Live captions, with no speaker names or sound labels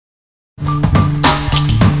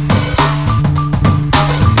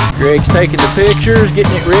Greg's taking the pictures,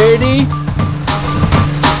 getting it ready.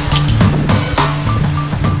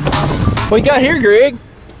 What you got here, Greg?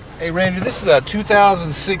 Hey Randy, this is a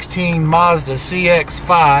 2016 Mazda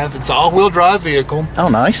CX-5. It's an all-wheel drive vehicle. Oh,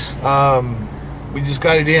 nice. We just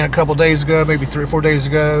got it in a couple days ago, maybe 3 or 4 days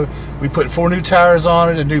ago. We put 4 new tires on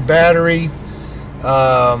it, a new battery,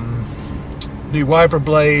 new wiper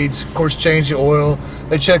blades, of course changed the oil.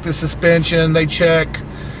 They check the suspension, they check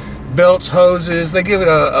belts, hoses. They give it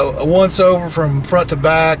a once-over from front to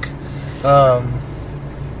back.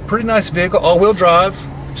 Pretty nice vehicle, all-wheel drive.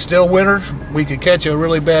 Still winter, we could catch a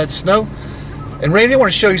really bad snow. And Randy, I want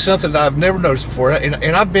to show you something that I've never noticed before.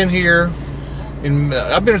 And I've been here,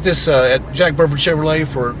 I've been at this at Jack Burford Chevrolet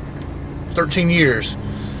for 13 years.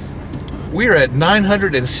 We're at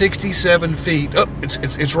 967 feet. Oh,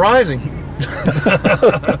 it's rising.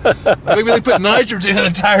 Maybe they put nitrogen in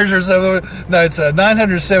the tires or something. No, it's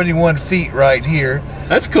 971 feet right here.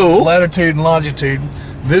 That's cool. Latitude and longitude.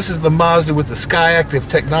 This is the Mazda with the Sky Active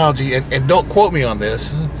technology, and don't quote me on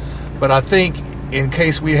this, but I think in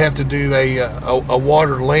case we have to do a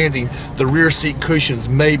water landing, the rear seat cushions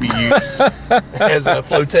may be used as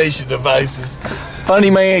flotation devices.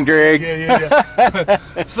 Funny man, Greg. Yeah.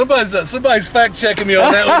 Somebody's fact checking me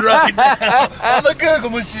on that one right now on the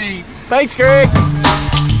Google machine. Thanks, Greg.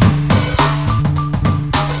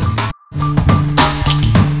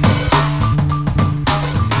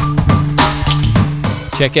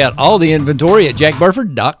 Check out all the inventory at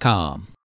jackburford.com.